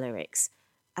waiting on the lyrics.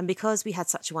 And because we had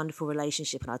such a wonderful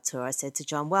relationship on our tour, I said to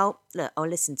John, well, look, I'll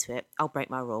listen to it. I'll break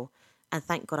my rule. And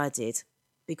thank God I did.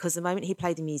 Because the moment he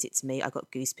played the music to me, I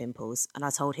got goose pimples. And I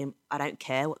told him, I don't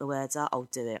care what the words are, I'll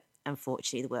do it. And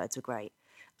fortunately, the words were great.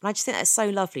 And I just think that's so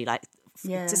lovely, like,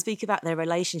 to speak about their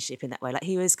relationship in that way. Like,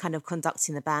 he was kind of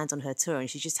conducting the band on her tour and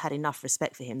she just had enough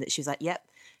respect for him that she was like, yep,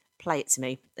 play it to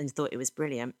me, and thought it was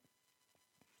brilliant.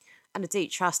 And a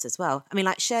deep trust as well. I mean,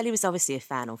 like, Shirley was obviously a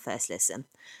fan on first listen.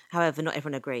 However, not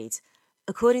everyone agreed.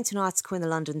 According to an article in the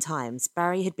London Times,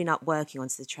 Barry had been up working on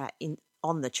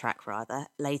the track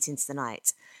late into the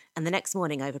night. And the next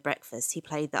morning over breakfast, he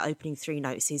played the opening 3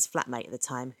 notes to his flatmate at the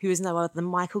time, who was no other than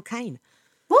Michael Caine.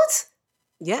 What?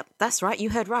 Yep, that's right. You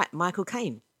heard right. Michael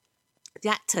Caine. the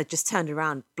actor just turned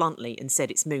around bluntly and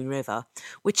said it's Moon River,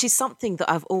 which is something that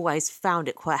I've always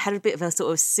found had a bit of a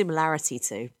sort of similarity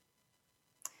to.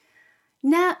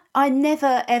 Now, I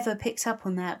never ever picked up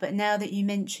on that, but now that you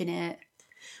mention it,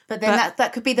 but then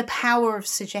that could be the power of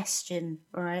suggestion,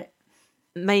 right?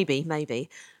 Maybe.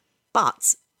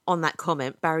 But on that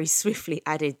comment, Barry swiftly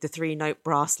added the 3-note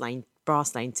brass lane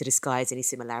to disguise any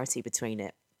similarity between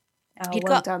it. Oh,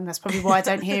 well done. That's probably why I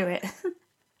don't hear it.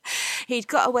 He'd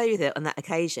got away with it on that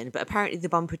occasion, but apparently the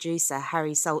Bond producer,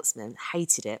 Harry Saltzman,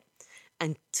 hated it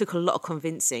and took a lot of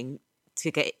convincing for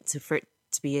it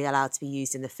to be allowed to be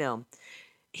used in the film.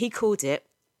 He called it,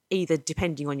 either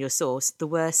depending on your source, the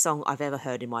worst song I've ever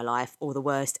heard in my life or the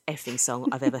worst effing song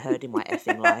I've ever heard in my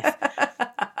effing life.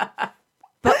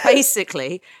 But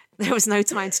basically, there was no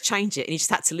time to change it and he just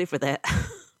had to live with it.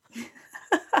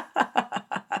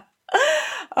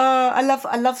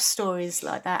 I love stories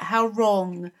like that. How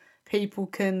wrong people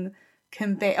can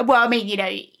be. Well, I mean,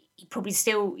 he probably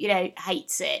still,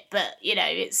 hates it, but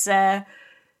it's how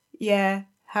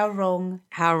wrong.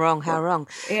 How wrong.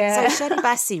 Yeah. So Shirley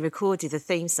Bassey recorded the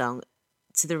theme song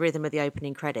to the rhythm of the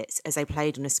opening credits as they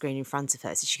played on a screen in front of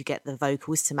her so she could get the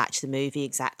vocals to match the movie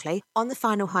exactly. On the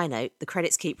final high note, the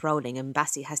credits keep rolling and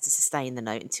Bassey has to sustain the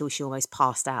note until she almost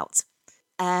passed out.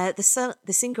 The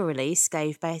single release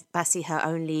gave Bassey her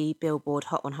only Billboard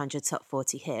Hot 100 Top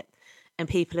 40 hit, and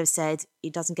people have said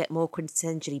it doesn't get more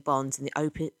quintessentially Bond than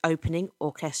the opening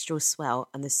orchestral swell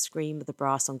and the scream of the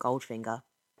brass on Goldfinger.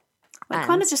 Well, it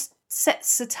kind of just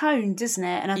sets the tone, doesn't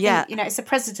it? And I think, it's a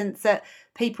precedent that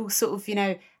people sort of,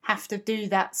 have to do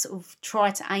that sort of try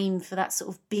to aim for that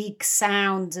sort of big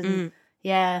sound and,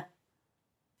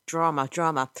 Drama.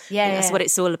 Yeah, that's what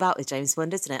it's all about with James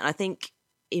Bond, isn't it? And I think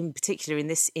in particular in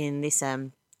this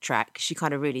track, she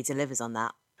kind of really delivers on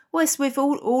that. Well, it's with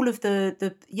all of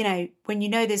the when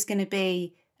there's going to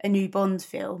be a new Bond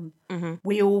film,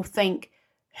 we all think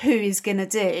who is going to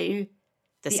do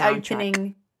the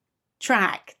opening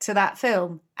track to that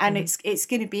film, and it's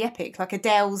going to be epic, like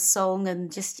Adele's song,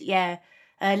 and just Live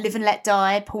and Let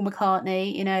Die, Paul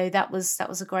McCartney. That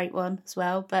was a great one as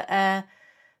well.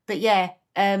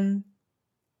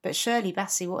 But Shirley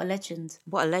Bassey, what a legend!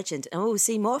 What a legend, and we'll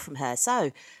see more from her.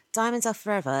 So, Diamonds Are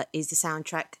Forever is the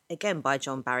soundtrack again by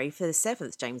John Barry for the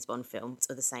 7th James Bond film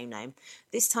of the same name.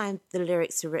 This time, the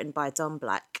lyrics were written by Don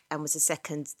Black and was the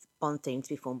second Bond theme to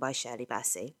be formed by Shirley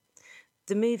Bassey.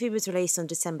 The movie was released on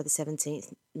December the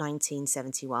 17th,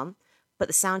 1971, but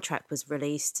the soundtrack was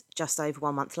released just over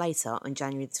 1 month later on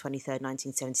January the 23rd,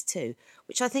 1972,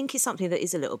 which I think is something that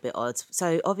is a little bit odd.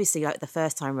 So obviously, like the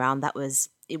first time round,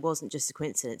 it wasn't just a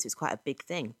coincidence, it was quite a big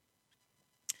thing.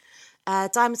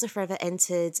 Diamonds Are Forever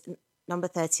entered number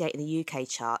 38 in the UK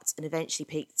chart and eventually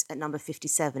peaked at number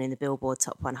 57 in the Billboard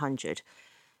Top 100.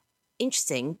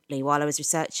 Interestingly, while I was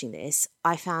researching this,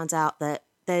 I found out that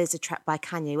there's a track by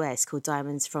Kanye West called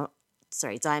Diamonds from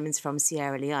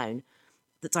Sierra Leone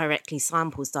that directly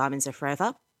samples Diamonds Are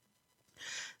Forever.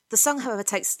 The song, however,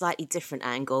 takes a slightly different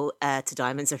angle to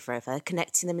Diamonds Are Forever,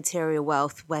 connecting the material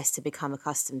wealth West had become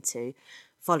accustomed to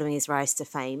following his rise to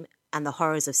fame and the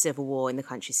horrors of civil war in the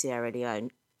country Sierra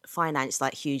Leone, financed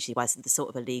hugely by the sort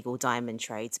of illegal diamond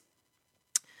trade.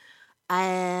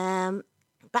 Back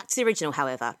to the original,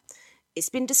 however. It's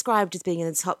been described as being in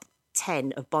the top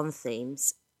 10 of Bond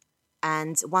themes,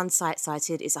 and one site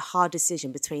cited it's a hard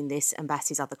decision between this and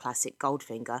Bassey's other classic,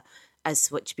 Goldfinger, as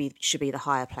to which should be the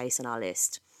higher place on our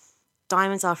list.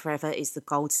 Diamonds Are Forever is the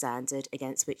gold standard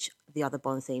against which the other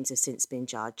Bond themes have since been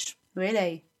judged.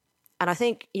 Really? And I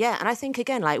think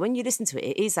again, when you listen to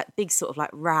it, it is that big sort of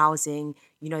rousing,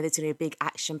 there's going to be a big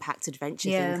action-packed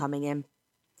adventure thing coming in.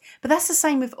 But that's the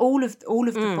same with all of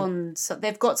the Bonds. So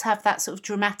they've got to have that sort of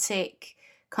dramatic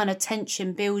kind of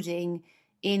tension building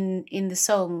in the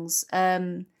songs.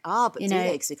 But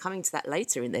because we're coming to that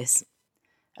later in this.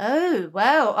 Oh,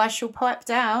 well, I shall pipe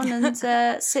down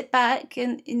and sit back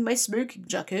in my smoking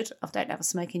jacket. I don't have a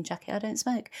smoking jacket, I don't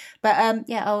smoke. But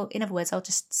in other words, I'll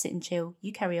just sit and chill.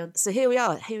 You carry on. So here we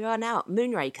are now,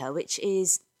 Moonraker, which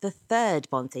is the third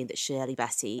Bond theme that Shirley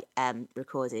Bassey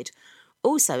recorded.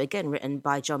 Also, again, written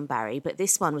by John Barry, but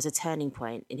this one was a turning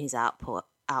point in his output,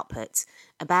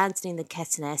 abandoning the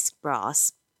Kettnesque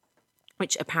brass,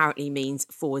 which apparently means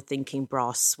forward-thinking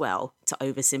brass swell, to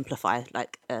oversimplify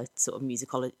a sort of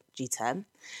musicology term,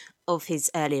 of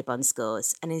his earlier Bond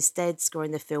scores, and instead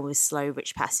scoring the film with slow,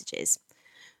 rich passages.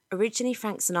 Originally,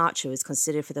 Frank Sinatra was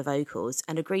considered for the vocals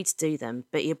and agreed to do them,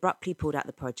 but he abruptly pulled out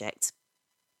the project.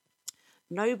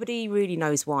 Nobody really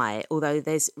knows why, although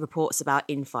there's reports about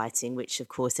infighting, which of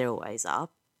course there always are.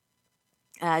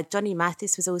 Johnny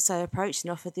Mathis was also approached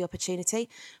and offered the opportunity,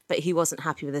 but he wasn't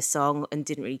happy with the song and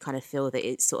didn't really kind of feel that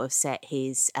it sort of set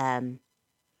his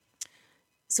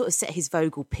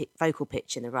vocal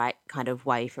pitch in the right kind of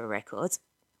way for a record.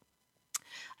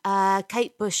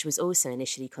 Kate Bush was also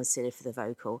initially considered for the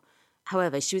vocal.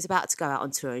 However, she was about to go out on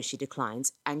tour and she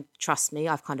declined. And trust me,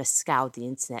 I've kind of scoured the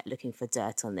internet looking for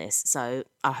dirt on this. So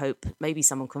I hope maybe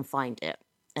someone can find it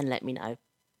and let me know.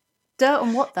 Dirt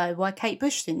on what, though? Why Kate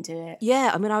Bush didn't do it?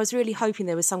 Yeah, I mean, I was really hoping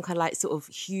there was some kind of like sort of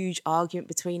huge argument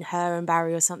between her and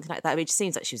Barry or something like that. It just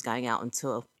seems like she was going out on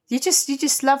tour. You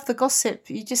just love the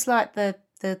gossip. You just like the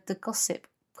gossip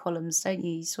columns, don't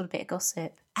you? You sort of a bit of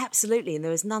gossip. Absolutely, and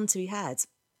there was none to be had.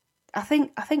 I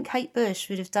think Kate Bush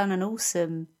would have done an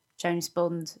awesome James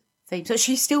Bond theme. So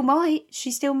she still might.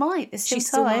 There's still time. She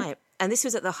still might. And this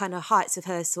was at the kind of heights of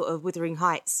her sort of Wuthering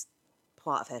Heights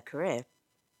part of her career.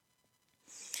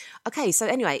 Okay, so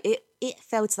anyway, it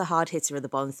fell to the hard hitter of the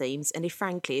Bond themes, and if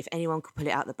anyone could pull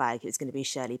it out the bag, it was going to be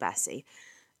Shirley Bassey.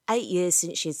 8 years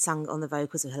since she had sung on the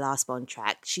vocals of her last Bond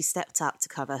track, she stepped up to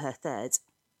cover her third,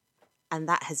 and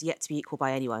that has yet to be equalled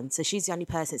by anyone. So she's the only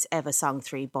person that's ever sung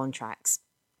 3 Bond tracks.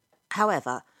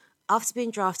 However, after being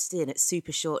drafted in at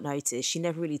super short notice, she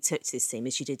never really took to this theme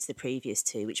as she did to the previous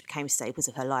 2, which became staples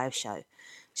of her live show.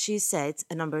 She's said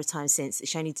a number of times since that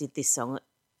she only did this song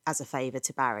as a favour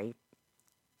to Barry.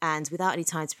 And without any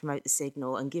time to promote the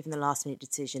signal, and given the last-minute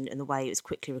decision and the way it was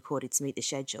quickly recorded to meet the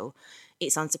schedule,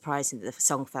 it's unsurprising that the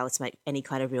song failed to make any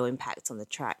kind of real impact on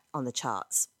the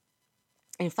charts.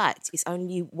 In fact, it's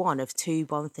only one of 2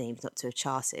 Bond themes not to have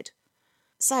charted.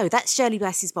 So that's Shirley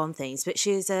Bassey's Bond themes, but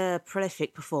she is a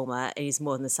prolific performer and is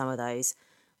more than the sum of those.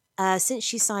 Since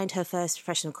she signed her first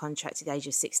professional contract at the age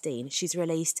of 16, she's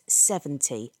released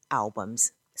 70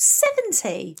 albums.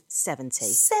 70? 70.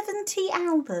 70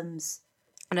 albums?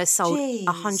 And has sold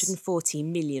 140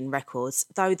 million records,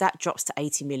 though that drops to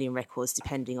 80 million records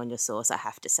depending on your source, I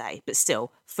have to say. But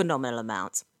still, phenomenal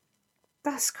amount.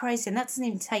 That's crazy. And that doesn't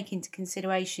even take into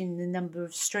consideration the number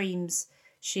of streams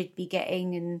she'd be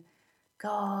getting. And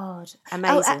God.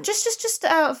 Amazing. Oh, just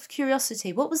out of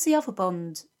curiosity, what was the other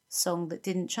Bond song that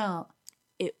didn't chart?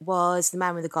 It was The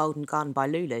Man with the Golden Gun by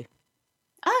Lulu.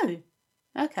 Oh,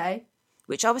 okay.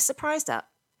 Which I was surprised at.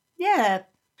 Yeah.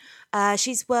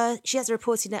 She has a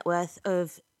reported net worth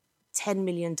of $10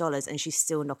 million and she's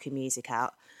still knocking music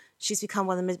out. She's become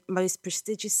one of the most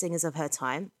prestigious singers of her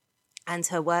time, and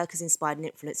her work has inspired and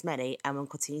influenced many and will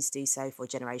continue to do so for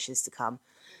generations to come.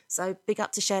 So big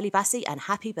up to Shirley Bassey and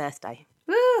happy birthday.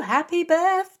 Woo, happy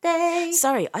birthday.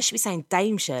 Sorry, I should be saying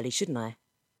Dame Shirley, shouldn't I?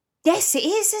 Yes, it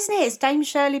is, isn't it? It's Dame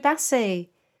Shirley Bassey.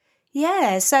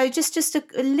 Yeah, so just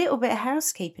a little bit of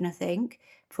housekeeping, I think.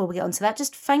 Before we get on to that,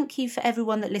 just thank you for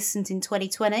everyone that listened in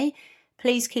 2020.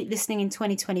 Please keep listening in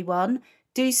 2021.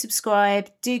 Do subscribe,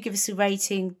 do give us a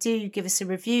rating, do give us a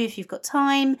review if you've got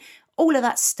time. All of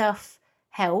that stuff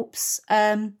helps.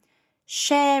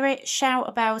 Share it, shout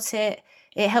about it.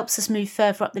 It helps us move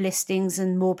further up the listings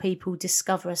and more people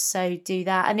discover us, so do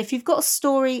that. And if you've got a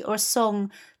story or a song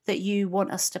that you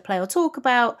want us to play or talk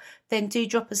about, then do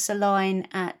drop us a line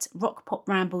at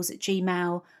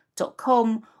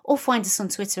rockpoprambles@gmail.com, or find us on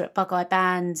Twitter at Bug Eye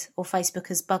Band or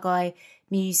Facebook as Bug Eye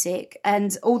Music.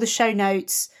 And all the show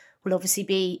notes will obviously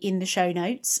be in the show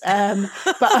notes.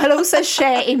 But I'll also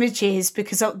share images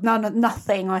because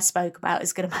nothing I spoke about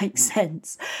is going to make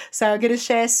sense. So I'm going to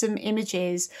share some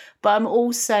images, but I'm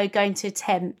also going to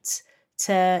attempt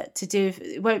to do,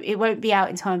 it won't be out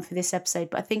in time for this episode,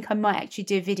 but I think I might actually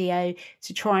do a video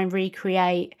to try and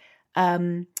recreate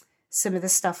some of the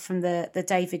stuff from the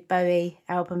David Bowie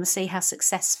album and see how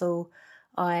successful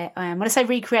I am. When I say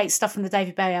recreate stuff from the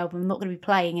David Bowie album, I'm not going to be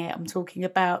playing it. I'm talking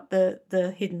about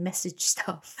the hidden message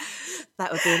stuff.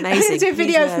 That would be amazing. Do a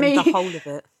video of me, the whole of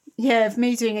it. Yeah, of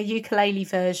me doing a ukulele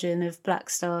version of Black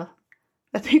Star.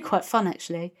 That'd be quite fun,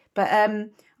 actually. But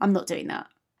I'm not doing that.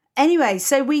 Anyway,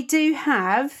 so we do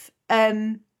have...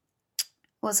 what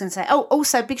was I going to say? Oh,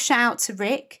 also, big shout out to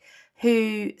Rick,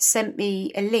 who sent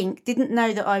me a link. Didn't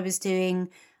know that I was doing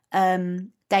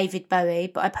David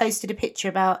Bowie, but I posted a picture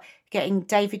about getting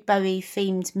David Bowie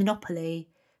themed Monopoly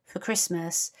for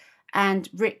Christmas, and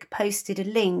Rick posted a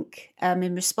link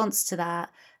in response to that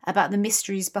about the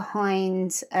mysteries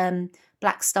behind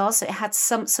Black Star. So it had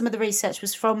some of the research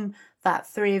was from that.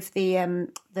 3 of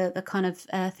the kind of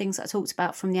things that I talked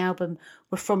about from the album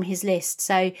were from his list.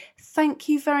 So thank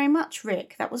you very much,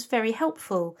 Rick. That was very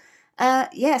helpful. So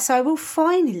I will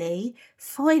finally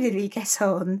get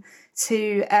on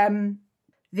to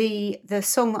the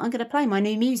song that I'm going to play, my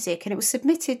new music, and it was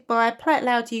submitted by Play It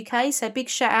Loud UK, so big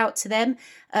shout out to them.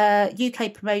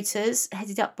 UK promoters,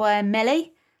 headed up by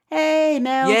Melly, Hey,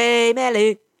 Mel. Yay,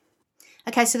 Melly.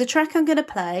 Okay, so the track I'm going to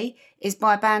play is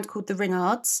by a band called the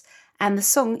Ringards, and the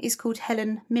song is called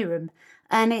Helen Mirren.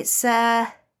 And it's,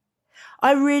 I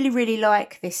really, really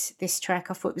like this track.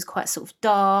 I thought it was quite sort of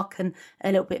dark and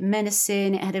a little bit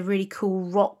menacing. It had a really cool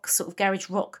rock, sort of garage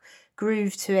rock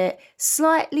groove to it.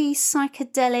 Slightly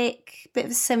psychedelic, bit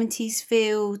of a 70s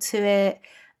feel to it.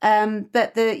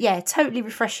 But totally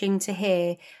refreshing to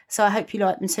hear. So I hope you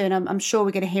like them too, and I'm sure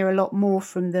we're going to hear a lot more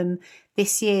from them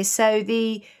this year. So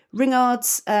the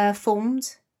Ringards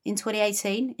formed in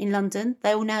 2018 in London.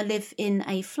 They all now live in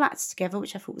a flat together,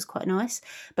 which I thought was quite nice.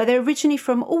 But they're originally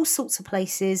from all sorts of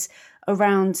places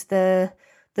around the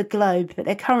globe, but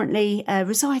they're currently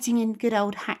residing in good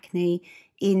old Hackney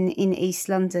in East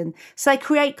London. So they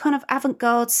create kind of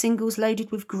avant-garde singles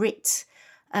loaded with grit,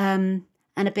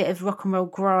 and a bit of rock and roll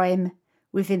grime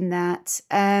within that.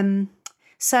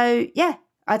 So, yeah,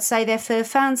 I'd say they're for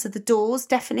fans of the Doors,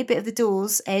 definitely a bit of the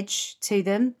Doors edge to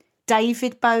them.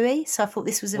 David Bowie, so I thought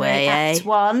this was a very apt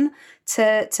one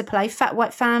to play. Fat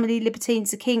White Family, Libertines,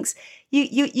 The Kinks.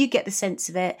 You get the sense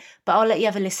of it, but I'll let you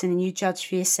have a listen and you judge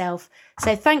for yourself.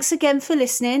 So thanks again for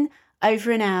listening.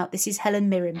 Over and out. This is Helen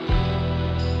Mirren.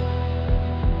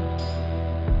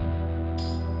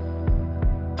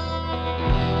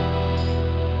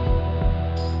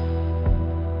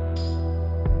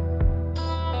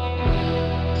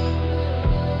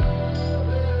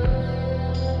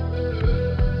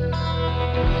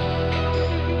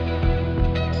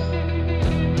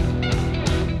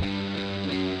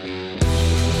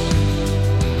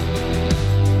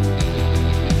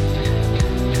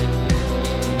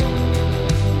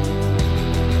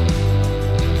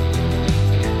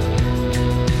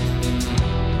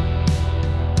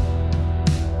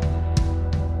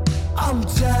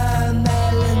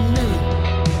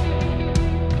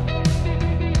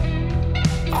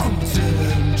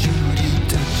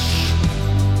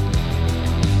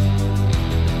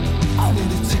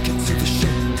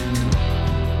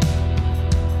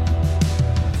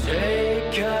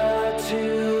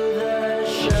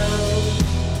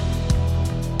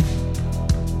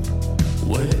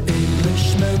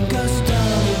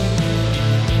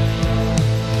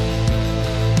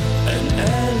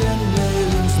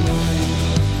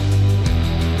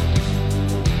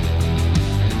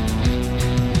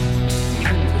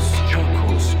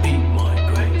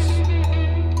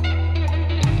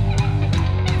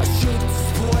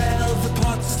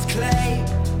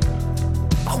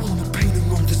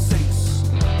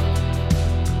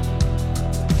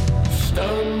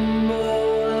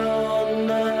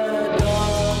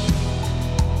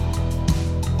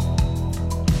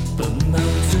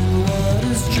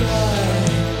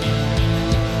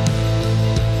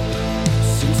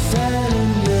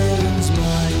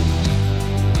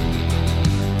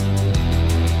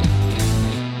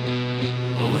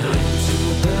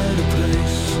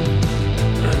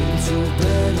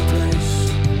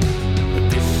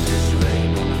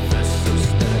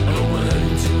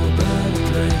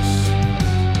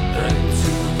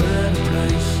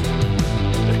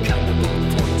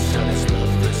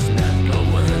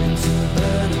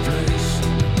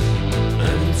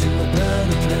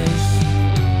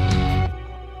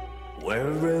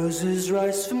 Roses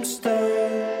rise from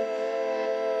stone.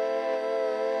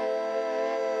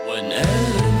 Whenever